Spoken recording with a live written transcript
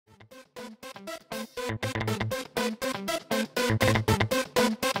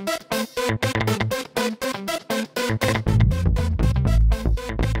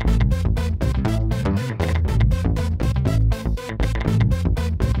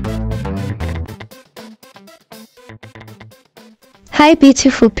Hi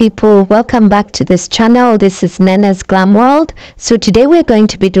beautiful people, welcome back to this channel. This is Nana's Glam World. So today we're going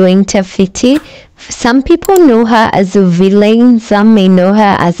to be doing Fiti. Some people know her as a villain, some may know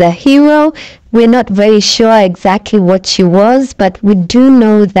her as a hero. We're not very sure exactly what she was, but we do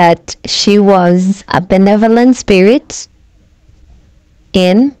know that she was a benevolent spirit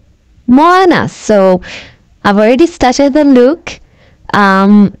in Moana. So I've already started the look.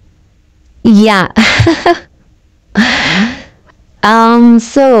 Yeah.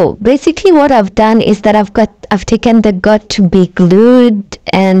 So basically what I've done is that I've taken the got to be glued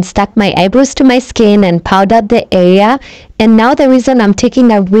and stuck my eyebrows to my skin and powdered the area. And now the reason I'm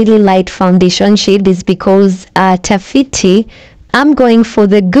taking a really light foundation shade is because Fiti, I'm going for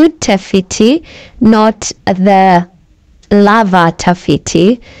the good Fiti, not the lava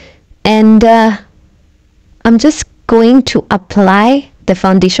Fiti. And I'm just going to apply the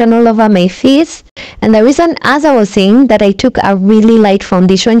foundation all over my face. And the reason, as I was saying, that I took a really light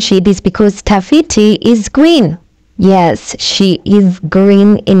foundation shade is because Fiti is green. Yes, she is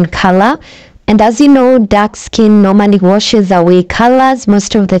green in color. And as you know, dark skin normally washes away colors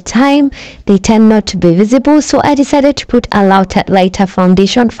most of the time. They tend not to be visible. So I decided to put a lighter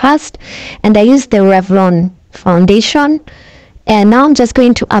foundation first. And I used the Revlon foundation. And now I'm just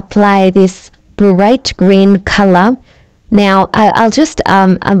going to apply this bright green color. Now I'll just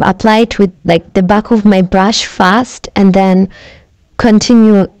apply it with like the back of my brush first, and then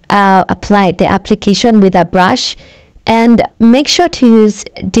continue apply the application with a brush. And make sure to use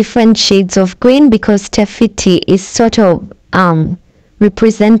different shades of green because Fiti is sort of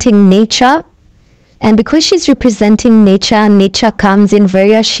representing nature. And because she's representing nature, nature comes in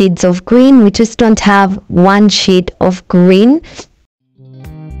various shades of green. We just don't have one shade of green.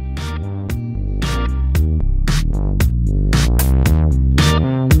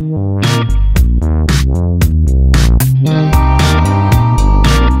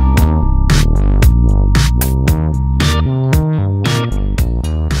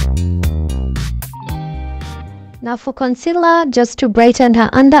 Now for concealer, just to brighten her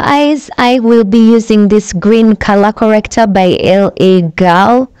under eyes, I will be using this green color corrector by LA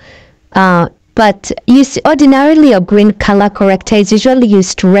Girl. But ordinarily a green color corrector is usually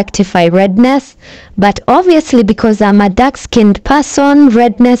used to rectify redness. But obviously because I'm a dark-skinned person,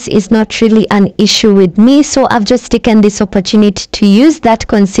 redness is not really an issue with me. So I've just taken this opportunity to use that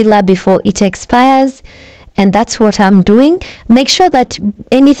concealer before it expires. And that's what I'm doing. Make sure that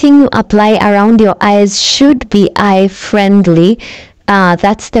anything you apply around your eyes should be eye friendly.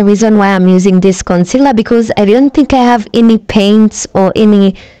 That's the reason why I'm using this concealer, because I don't think I have any paints or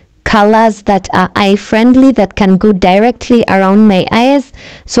any colors that are eye friendly that can go directly around my eyes.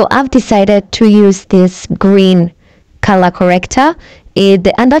 So I've decided to use this green color corrector.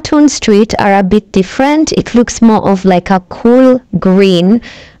 The undertones to it are a bit different. It looks more of like a cool green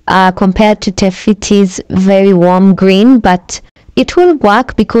compared to Fiti's very warm green, but it will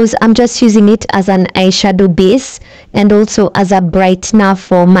work because I'm just using it as an eyeshadow base and also as a brightener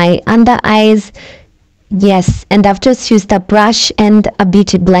for my under eyes. Yes, and I've just used a brush and a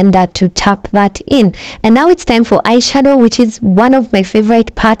beauty blender to tap that in. And now it's time for eyeshadow, which is one of my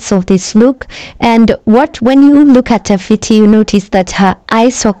favorite parts of this look. And when you look at Fiti, you notice that her eye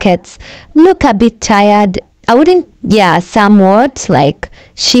sockets look a bit tired. Somewhat, like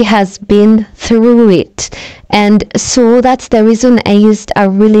she has been through it. And so that's the reason I used a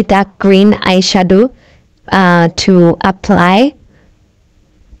really dark green eyeshadow to apply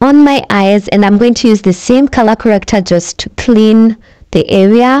on my eyes. And I'm going to use the same color corrector just to clean the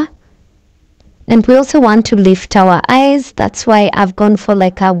area. And we also want to lift our eyes. That's why I've gone for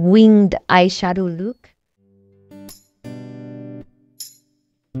like a winged eyeshadow look.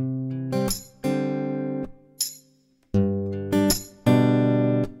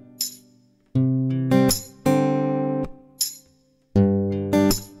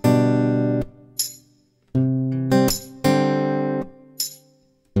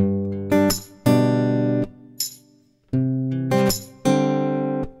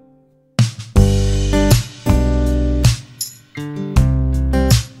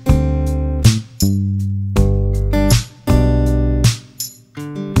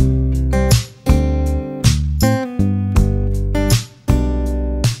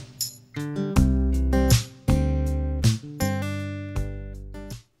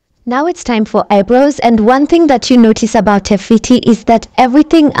 Now it's time for eyebrows, and one thing that you notice about Fiti is that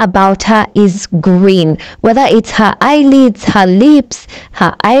everything about her is green. Whether it's her eyelids, her lips,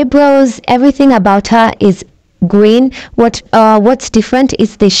 her eyebrows, everything about her is green. What's different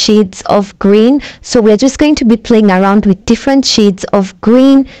is the shades of green. So we're just going to be playing around with different shades of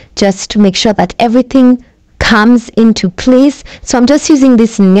green just to make sure that everything comes into place. So I'm just using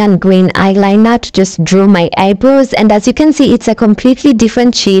this neon green eyeliner to just draw my eyebrows, and as you can see, it's a completely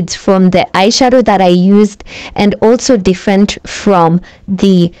different shades from the eyeshadow that I used, and also different from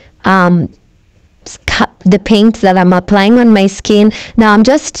the paint that I'm applying on my skin. Now I'm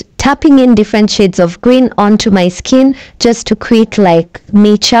just tapping in different shades of green onto my skin just to create like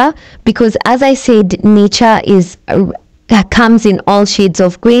nature, because as I said, nature is comes in all shades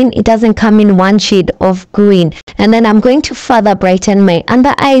of green. It doesn't come in one shade of green. And then I'm going to further brighten my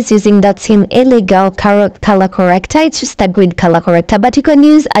under eyes using that same LA Girl color corrector. It's just a green color corrector, but you can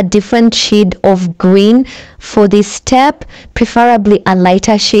use a different shade of green for this step, preferably a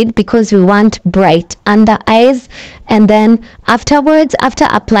lighter shade, because we want bright under eyes. And then afterwards, after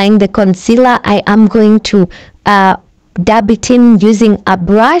applying the concealer, I am going to dab it in using a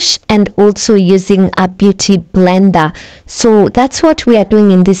brush and also using a beauty blender. So that's what we are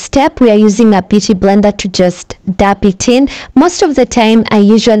doing in this step. We are using a beauty blender to just dab it in. Most of the time I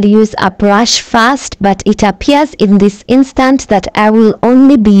usually use a brush first, but it appears in this instant that I will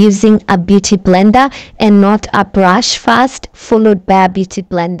only be using a beauty blender and not a brush first followed by a beauty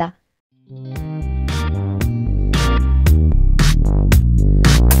blender.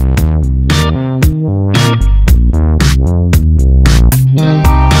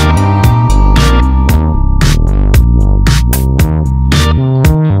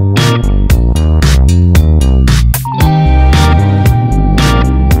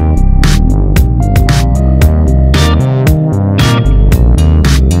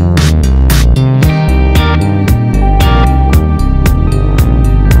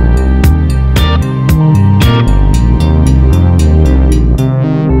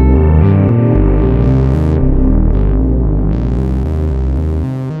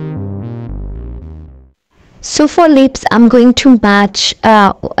 So for lips, I'm going to match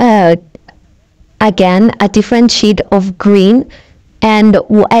again a different shade of green, and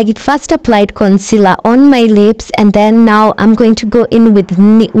I first applied concealer on my lips, and then now I'm going to go in with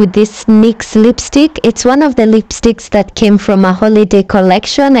this NYX lipstick. It's one of the lipsticks that came from a holiday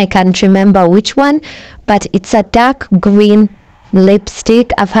collection. I can't remember which one, but it's a dark green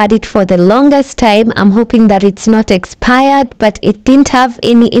lipstick. I've had it for the longest time. I'm hoping that it's not expired, but it didn't have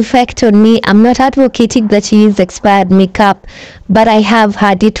any effect on me. I'm not advocating that you use expired makeup, but I have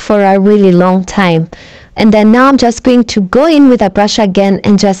had it for a really long time. And then now I'm just going to go in with a brush again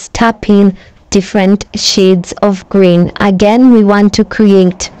and just tap in different shades of green. Again, we want to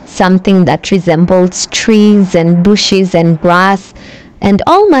create something that resembles trees and bushes and grass and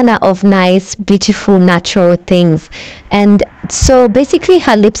all manner of nice, beautiful, natural things. And so basically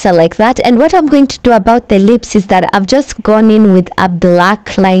her lips are like that. And what I'm going to do about the lips is that I've just gone in with a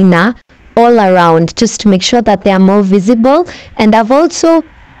black liner all around just to make sure that they are more visible. And I've also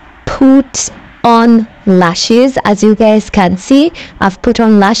put on lashes. As you guys can see, I've put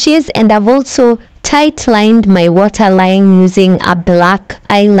on lashes, and I've also tight lined my waterline using a black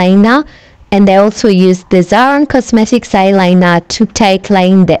eyeliner. And I also used the Zaron Cosmetics eyeliner to tight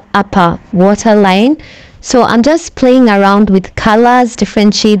line the upper waterline. So I'm just playing around with colors,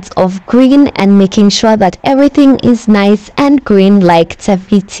 different shades of green, and making sure that everything is nice and green like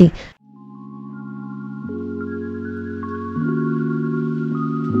Fiti.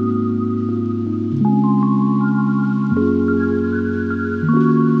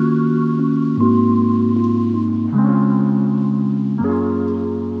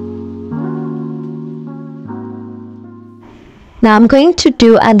 Now I'm going to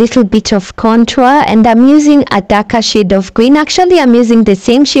do a little bit of contour, and I'm using a darker shade of green. Actually, I'm using the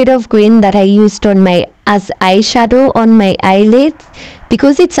same shade of green that I used on my as eyeshadow on my eyelids.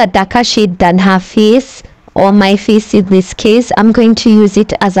 Because it's a darker shade than her face, or my face in this case, I'm going to use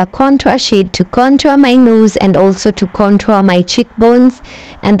it as a contour shade to contour my nose and also to contour my cheekbones.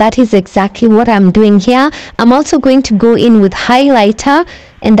 And that is exactly what I'm doing here. I'm also going to go in with highlighter,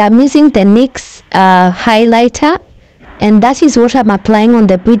 and I'm using the NYX highlighter. And that is what I'm applying on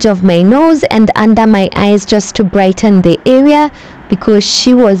the bridge of my nose and under my eyes just to brighten the area, because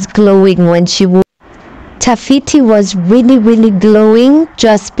she was glowing when she wore. Fiti was really glowing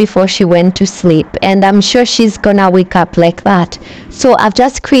just before she went to sleep, and I'm sure she's gonna wake up like that. So I've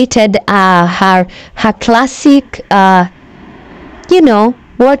just created her classic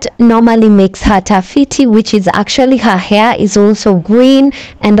what normally makes her Fiti, which is actually her hair, is also green,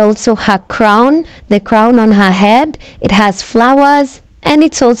 and also her crown, the crown on her head, it has flowers and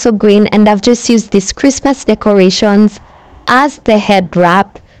it's also green. And I've just used these Christmas decorations as the head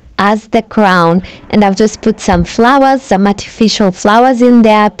wrap, as the crown, and I've just put some flowers, some artificial flowers in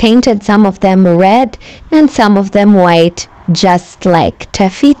there, painted some of them red and some of them white, just like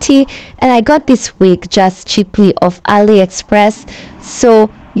Fiti. And I got this wig just cheaply off AliExpress. So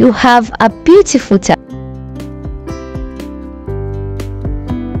you have a beautiful